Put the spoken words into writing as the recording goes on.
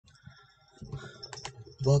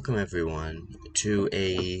Welcome everyone to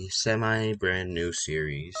a semi-brand new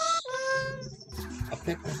series of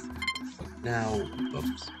Pikmin. Now,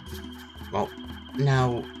 oops. Well,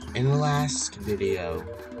 now, in the last video,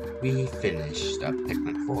 we finished up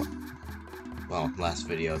Pikmin 4. Well, last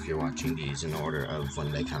video if you're watching these in order of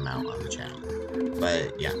when they come out on the channel.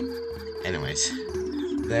 But, yeah. Anyways,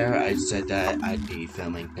 there I said that I'd be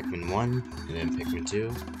filming Pikmin 1, and then Pikmin 2,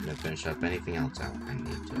 and then finish up anything else I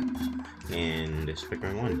need to. And this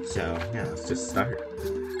Pikmin 1. So, yeah, let's just start.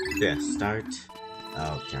 Yeah, start.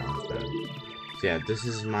 Oh, challenge mode. So yeah, this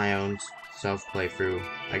is my own self playthrough.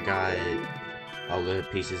 I got all the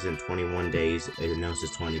pieces in 21 days. It knows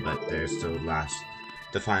it's 20, but there's still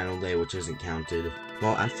the final day, which isn't counted.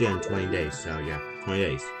 Well, actually on 20 days, so yeah, 20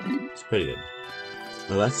 days. It's pretty good.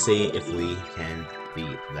 Well, let's see if we can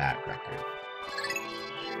beat that record.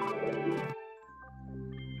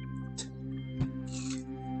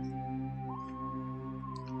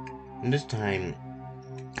 And this time,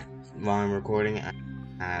 while I'm recording, I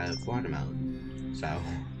have watermelon. So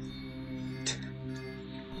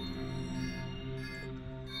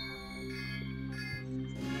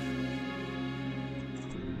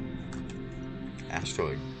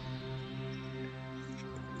asteroid.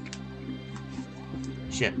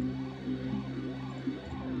 Ship.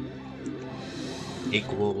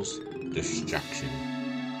 Equals destruction.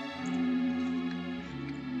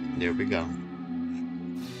 There we go.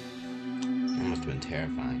 That must have been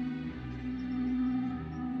terrifying.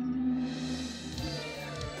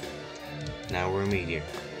 Now we're a meteor.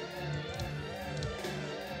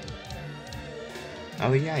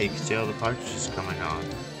 Oh yeah, you can see all the partridges coming on.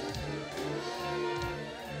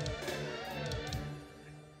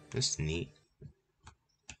 That's neat.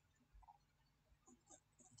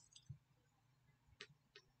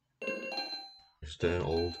 There's the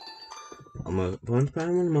old... probably one of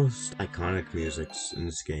the most iconic musics in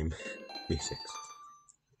this game. Musics.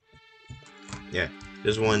 Yeah,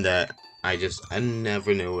 there's one that I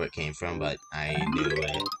never knew where it came from, but I knew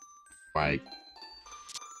it. Right.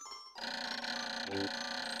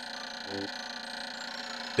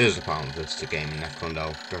 There's a problem with this game in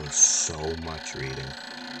Necrondo. There was so much reading.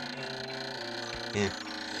 Yeah.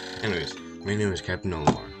 Anyways, my name is Captain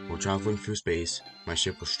Olimar. While traveling through space, my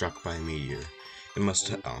ship was struck by a meteor. It must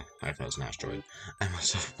have... oh, I thought it was an asteroid. I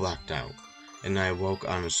must have blacked out, and I awoke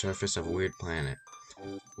on the surface of a weird planet.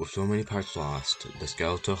 With so many parts lost, the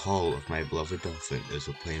skeletal hull of my beloved dolphin is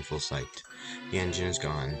a painful sight. The engine is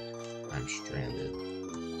gone. I'm stranded.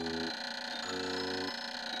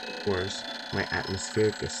 Worse, my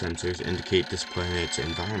atmospheric sensors indicate this planet's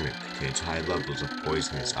environment contains high levels of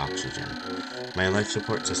poisonous oxygen. My life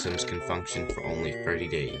support systems can function for only 30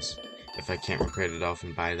 days. If I can't repair the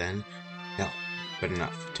dolphin by then, no, but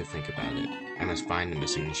enough to think about it. I must find the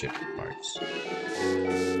missing ship parts.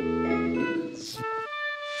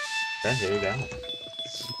 Here we go.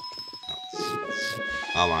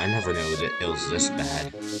 Oh, I never knew that it was this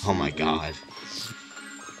bad. Oh my god.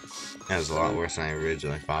 That was a lot worse than I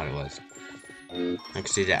originally thought it was. I can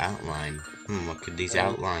see the outline. What could these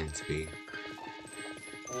outlines be?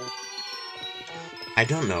 I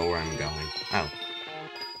don't know where I'm going. Oh.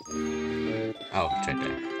 Oh, it's right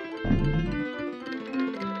there.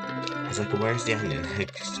 I was like, where's the onion? I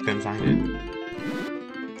just couldn't find it.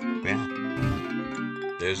 Yeah.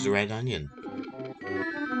 There's the red onion.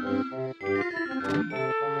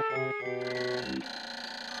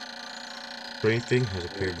 Strange thing has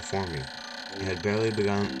appeared before me. I had barely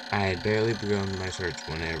begun my search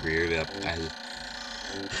when it reared up as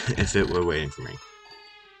if it were waiting for me.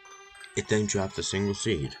 It then dropped a single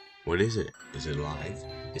seed. What is it? Is it alive?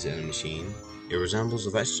 Is it a machine? It resembles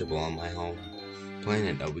a vegetable on my home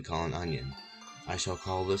planet that we call an onion. I shall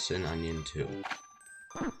call this an onion too.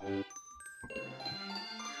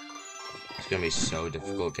 It's gonna be so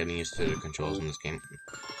difficult getting used to the controls in this game.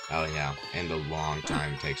 Oh yeah, and the long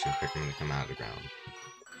time it takes for Pikmin to come out of the ground.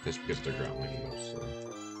 Just because they're growing mostly.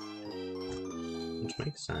 Which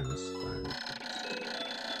makes sense, but...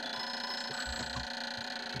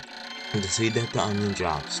 the seed that the onion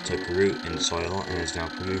drops took root in the soil and has now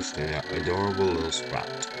produced an adorable little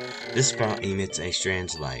sprout. This sprout emits a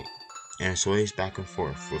strange light, and sways back and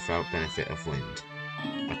forth without benefit of wind.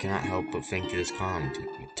 I cannot help but think it is calm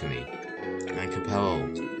to me. I'm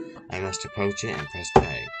compelled. I must approach it and press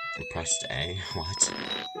A. Pressed A? What?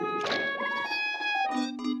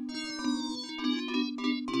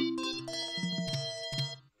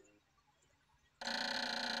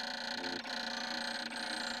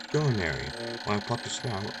 Extraordinary. When I plucked the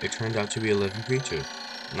sprout, it turned out to be a living creature,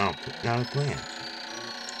 not a plant.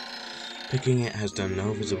 Picking it has done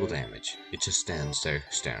no visible damage. It just stands there,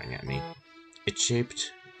 staring at me. It's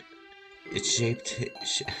shaped.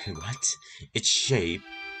 What? It's shaped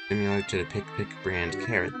similar to the Pick brand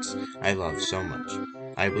carrots I love so much.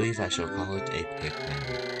 I believe I shall call it a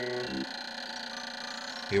Pikmin.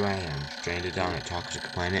 Here I am, stranded on a toxic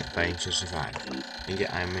planet fighting to survive, and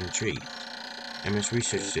yet I am intrigued. I must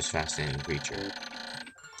research this fascinating creature.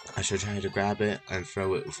 I shall try to grab it and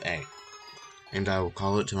throw it with A, and I will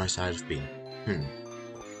call it to my side of B.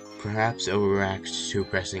 Perhaps it will react to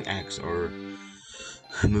pressing X or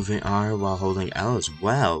moving R while holding L as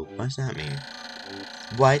well. What does that mean?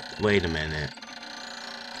 What? Wait a minute.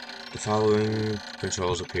 The following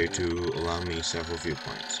controls appear to allow me several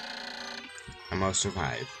viewpoints. I must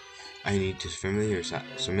survive. I need to familiarize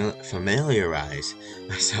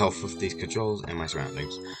myself with these controls and my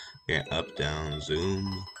surroundings. Yeah, up, down,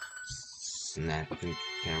 zoom, snap,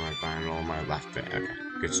 camera, panel, my left, right. Okay,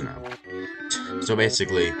 good to know. So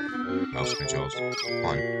basically, mouse controls.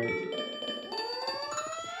 One.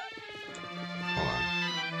 Hold on.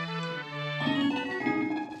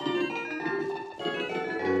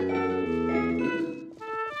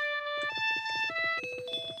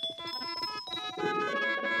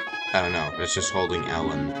 Oh no, it's just holding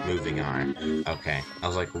L and moving R. Okay. I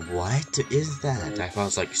was like, what is that? I thought it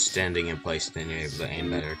was like standing in place, then you're able to aim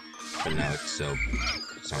better. But no, it's still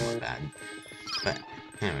somewhat bad. But,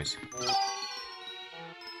 anyways.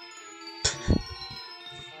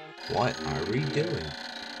 What are we doing?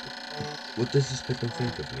 What does this Pikmin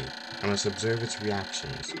think of me? I must observe its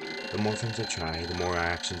reactions. The more things I try, the more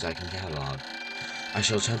actions I can catalog. I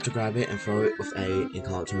shall attempt to grab it and throw it with A and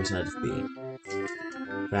call it to my side of B.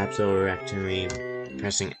 Perhaps it will react to me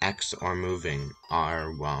pressing X or moving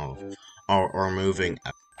R while or moving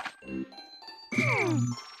F.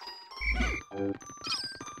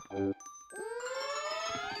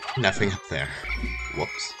 Nothing up there.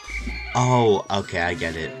 Whoops. Oh, okay, I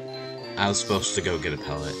get it. I was supposed to go get a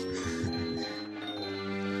pellet.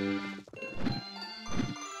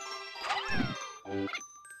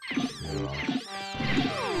 Oh.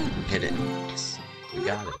 Hit it. Yes, we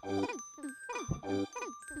got it.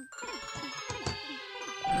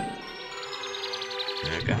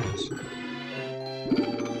 There it goes.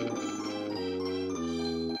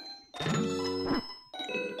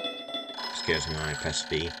 Scares me when I press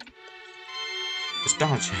B.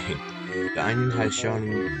 Astonishing! The onion has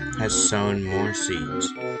sown more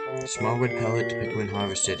seeds. The small red pellet Pikmin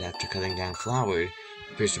harvested after cutting down flower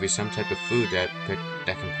appears to be some type of food that can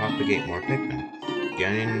propagate more Pikmin. The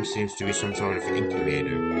onion seems to be some sort of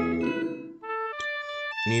incubator.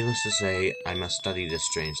 Needless to say, I must study this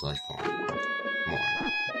strange life form more.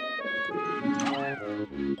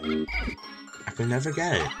 I could never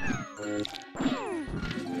get it.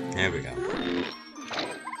 There we go.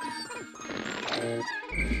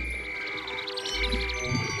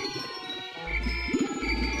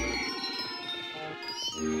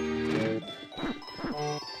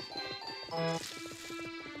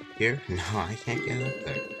 Here? No, I can't get up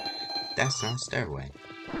there. That's not a stairway.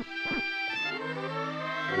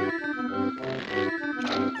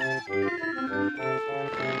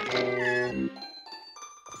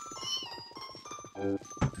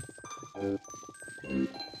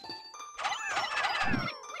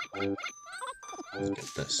 Let's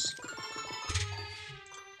get this.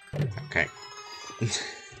 Okay.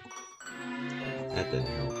 That didn't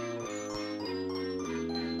help.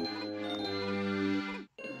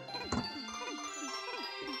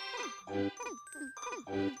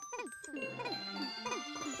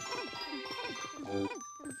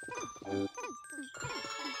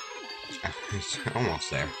 It's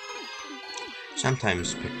almost there.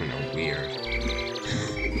 Sometimes Pikmin are weird.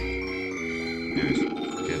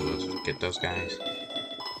 Get those guys.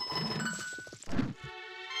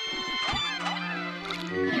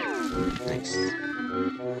 Nice.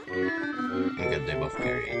 I'm good, they both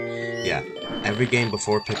carry it. Yeah, every game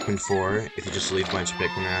before Pikmin 4, if you just leave a bunch of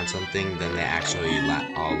Pikmin around something, then they actually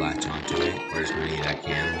all latch onto it, or as many that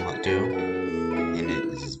can do, and it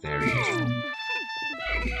is very useful.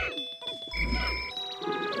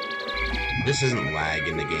 This isn't lag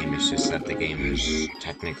in the game, it's just that the game is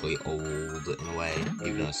technically old in a way,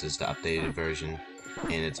 even though this is the updated version,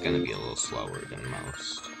 and it's gonna be a little slower than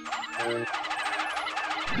most.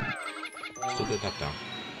 Still good up though.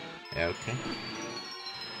 Yeah, okay.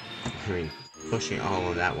 I mean, pushing all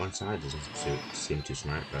on that one side doesn't seem too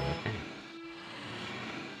smart, but okay.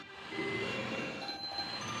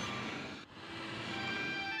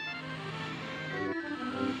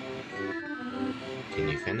 Can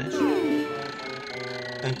you finish?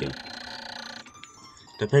 Thank you.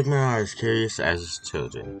 The Pikmin are as curious as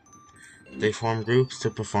children. They form groups to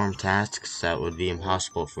perform tasks that would be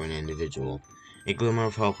impossible for an individual. A glimmer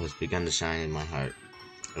of hope has begun to shine in my heart.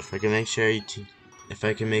 If I can if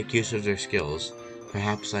I can make use of their skills,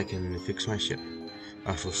 perhaps I can fix my ship.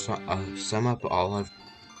 I'll sum up all I've.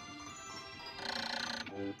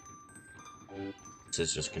 This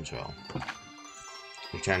is just control.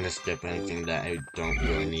 I'm trying to skip anything that I don't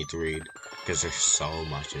really need to read because there's so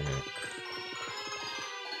much in it.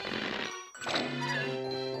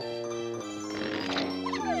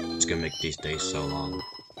 It's gonna make these days so long.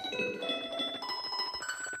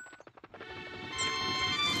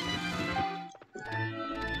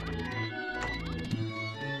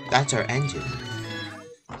 That's our engine.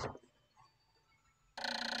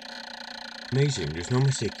 Amazing, there's no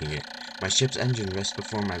mistaking it. My ship's engine rests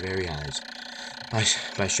before my very eyes. By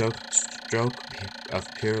stroke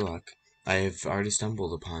of pure luck, I have already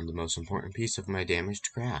stumbled upon the most important piece of my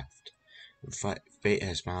damaged craft. Fate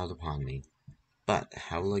has smiled upon me. But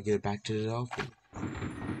how will I get it back to the dolphin?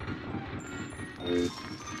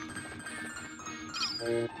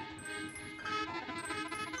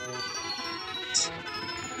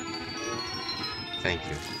 Thank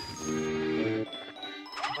you.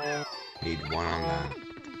 Need one on that.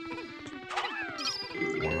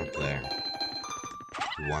 One up there.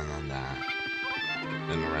 One on that.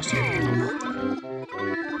 Then the rest of them.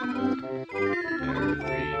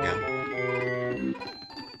 There we go.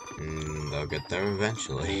 They'll get there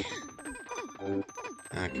eventually.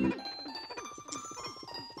 Okay.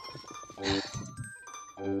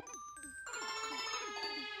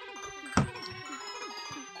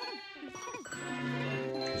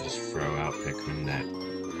 Just throw out Pikmin that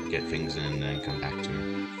get things in and then come back to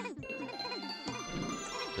me.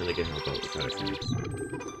 Then they can help out with other things.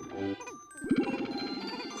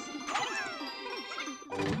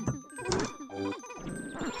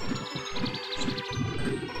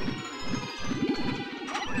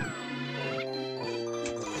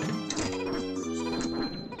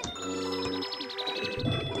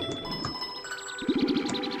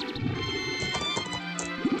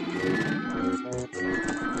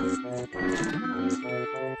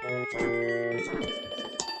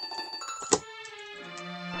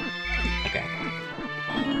 Okay.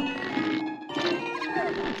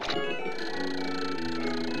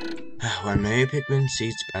 When many Pikmin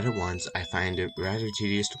seeds spread at once, I find it rather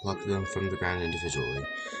tedious to pluck them from the ground individually.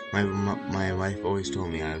 My wife always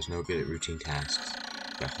told me I was no good at routine tasks,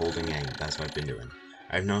 but holding aim, that's what I've been doing.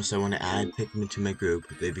 I've noticed that when I add Pikmin to my group,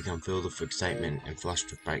 they become filled with excitement and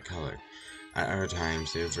flushed with bright color. At other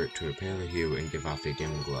times, they revert to a paler hue and give off a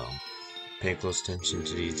dim glow. Paying close attention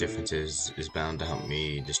to these differences is bound to help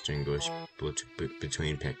me distinguish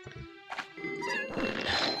between Pikmin.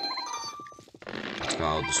 It's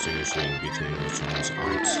called distinguishing between which ones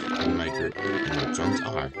aren't in my group and which ones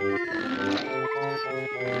are.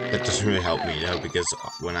 That doesn't really help me though, because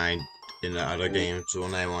in the other games,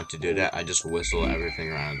 when I want to do that, I just whistle everything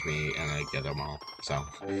around me and I get them all. So,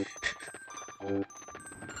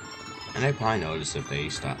 and I probably notice if they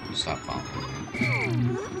stop following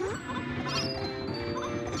me.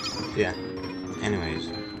 Yeah. Anyways,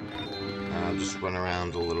 I'll just run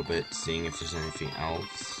around a little bit, seeing if there's anything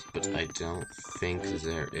else, but I don't think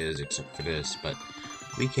there is except for this, but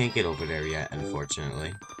we can't get over there yet,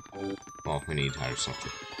 unfortunately. Well, we need our stuff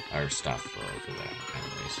for over there,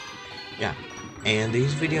 anyways. Yeah, and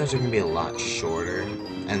these videos are going to be a lot shorter,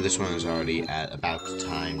 and this one is already at about the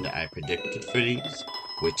time that I predicted for these,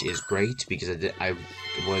 which is great, because I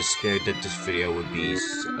was scared that this video would be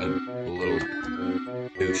a little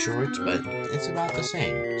too short, but it's about the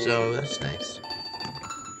same, so that's nice.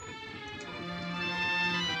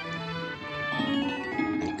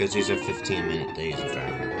 Because these are 15-minute days if I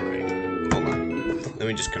remember right. Hold on, let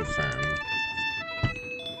me just confirm.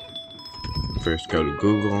 First go to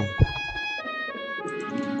Google.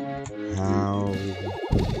 How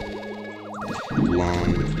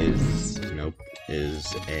long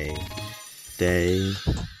is a day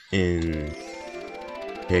in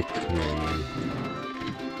Pikmin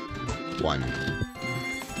 1?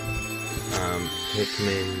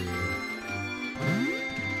 Pikmin...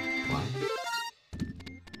 What?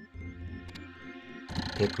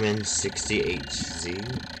 Pikmin 68Z?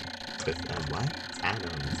 With, what? I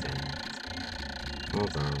don't understand.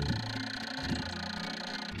 Hold on.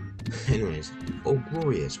 Anyways, oh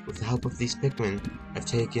glorious, with the help of these Pikmin, I've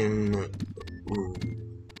taken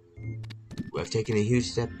a huge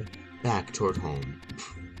step back toward home.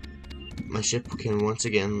 My ship can once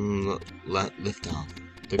again lift off.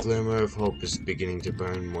 The glimmer of hope is beginning to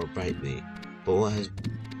burn more brightly, but what has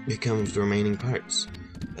become of the remaining parts?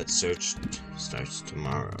 That search starts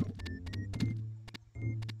tomorrow.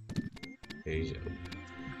 Okay,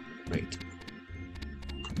 right.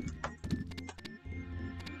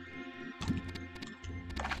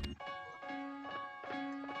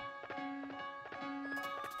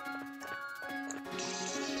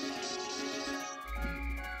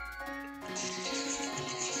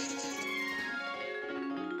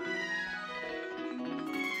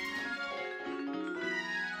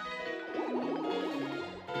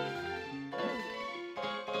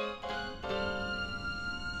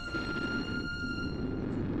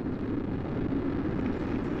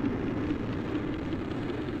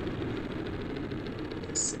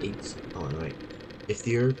 Eight. Oh wait. If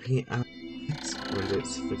the European when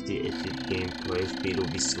it's 50, if the gameplay speed will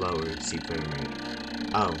be slower, see frame rate.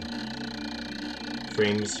 Oh,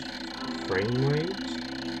 frame rate?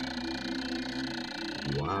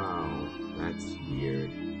 Wow, that's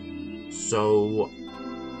weird. So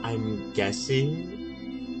I'm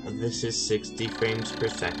guessing this is 60 frames per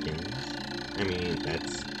second. I mean,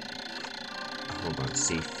 that's, hold on,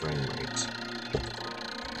 see frame rate.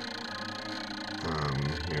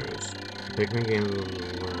 Here it is. Pikmin game.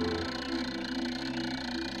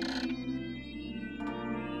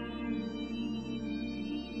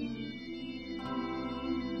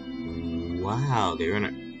 Wow, they run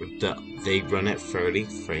at 30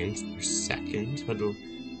 frames per second.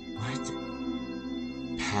 What?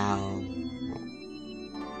 Pal.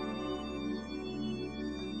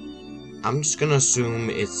 I'm just gonna assume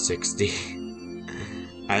it's 60.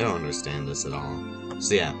 I don't understand this at all.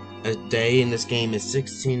 So yeah, a day in this game is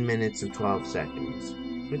 16 minutes and 12 seconds,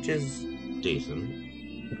 which is decent.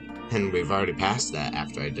 And we've already passed that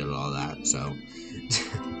after I did all that, so...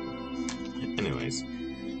 Anyways,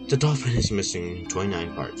 the dolphin is missing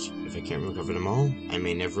 29 parts. If I can't recover them all, I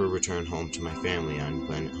may never return home to my family on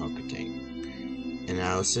planet Hokate.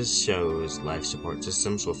 Analysis shows life support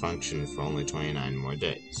systems will function for only 29 more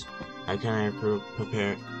days. How can I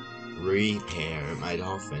repair my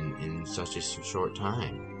dolphin in such a short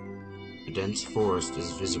time? A dense forest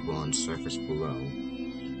is visible on the surface below.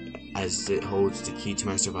 As it holds the key to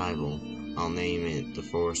my survival, I'll name it the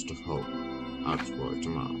Forest of Hope. I'll explore it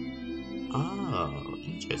tomorrow. Oh,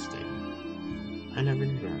 interesting. I never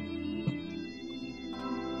knew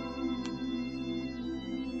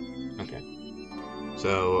that. Okay.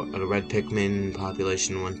 So, the red Pikmin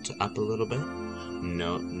population went up a little bit.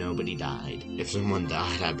 No, nobody died. If someone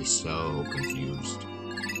died, I'd be so confused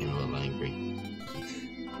and a little angry.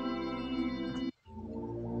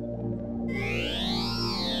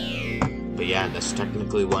 But yeah, that's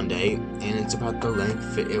technically one day, and it's about the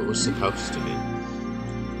length it was supposed to be.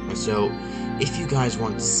 So, if you guys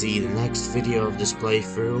want to see the next video of this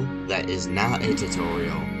playthrough that is not a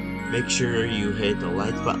tutorial, make sure you hit the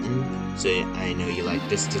like button so I know you like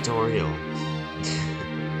this tutorial.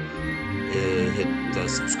 Hit the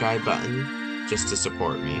subscribe button just to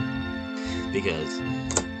support me, because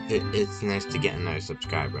it's nice to get another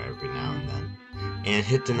subscriber every now and then. And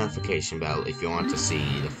hit the notification bell if you want to see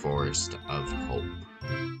the Forest of Hope.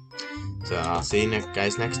 So I'll see you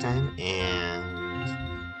guys next time, and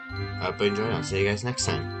I hope you enjoyed. I'll see you guys next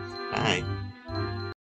time. Bye.